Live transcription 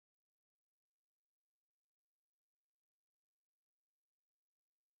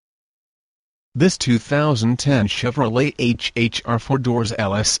This 2010 Chevrolet HHR 4-doors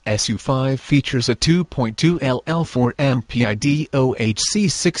LSSU5 features a 2.2L L4 MPI DOHC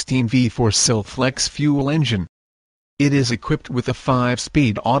 16V4 Sil-Flex fuel engine. It is equipped with a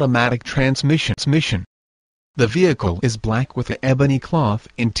 5-speed automatic transmission. The vehicle is black with an ebony cloth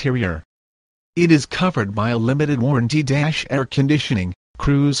interior. It is covered by a limited warranty air conditioning,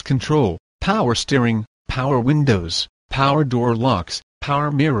 cruise control, power steering, power windows, power door locks,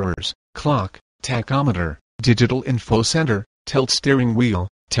 power mirrors, clock, tachometer, digital info center, tilt steering wheel,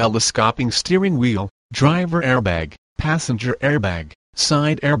 telescoping steering wheel, driver airbag, passenger airbag,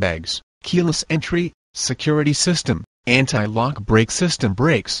 side airbags, keyless entry, security system, anti-lock brake system,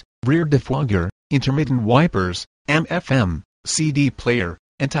 brakes, rear defogger, intermittent wipers, AM/FM, CD player,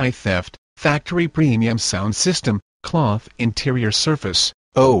 anti-theft, factory premium sound system, cloth interior surface.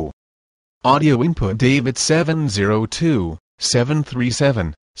 Audio input David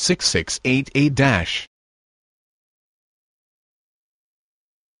 702-737-6688-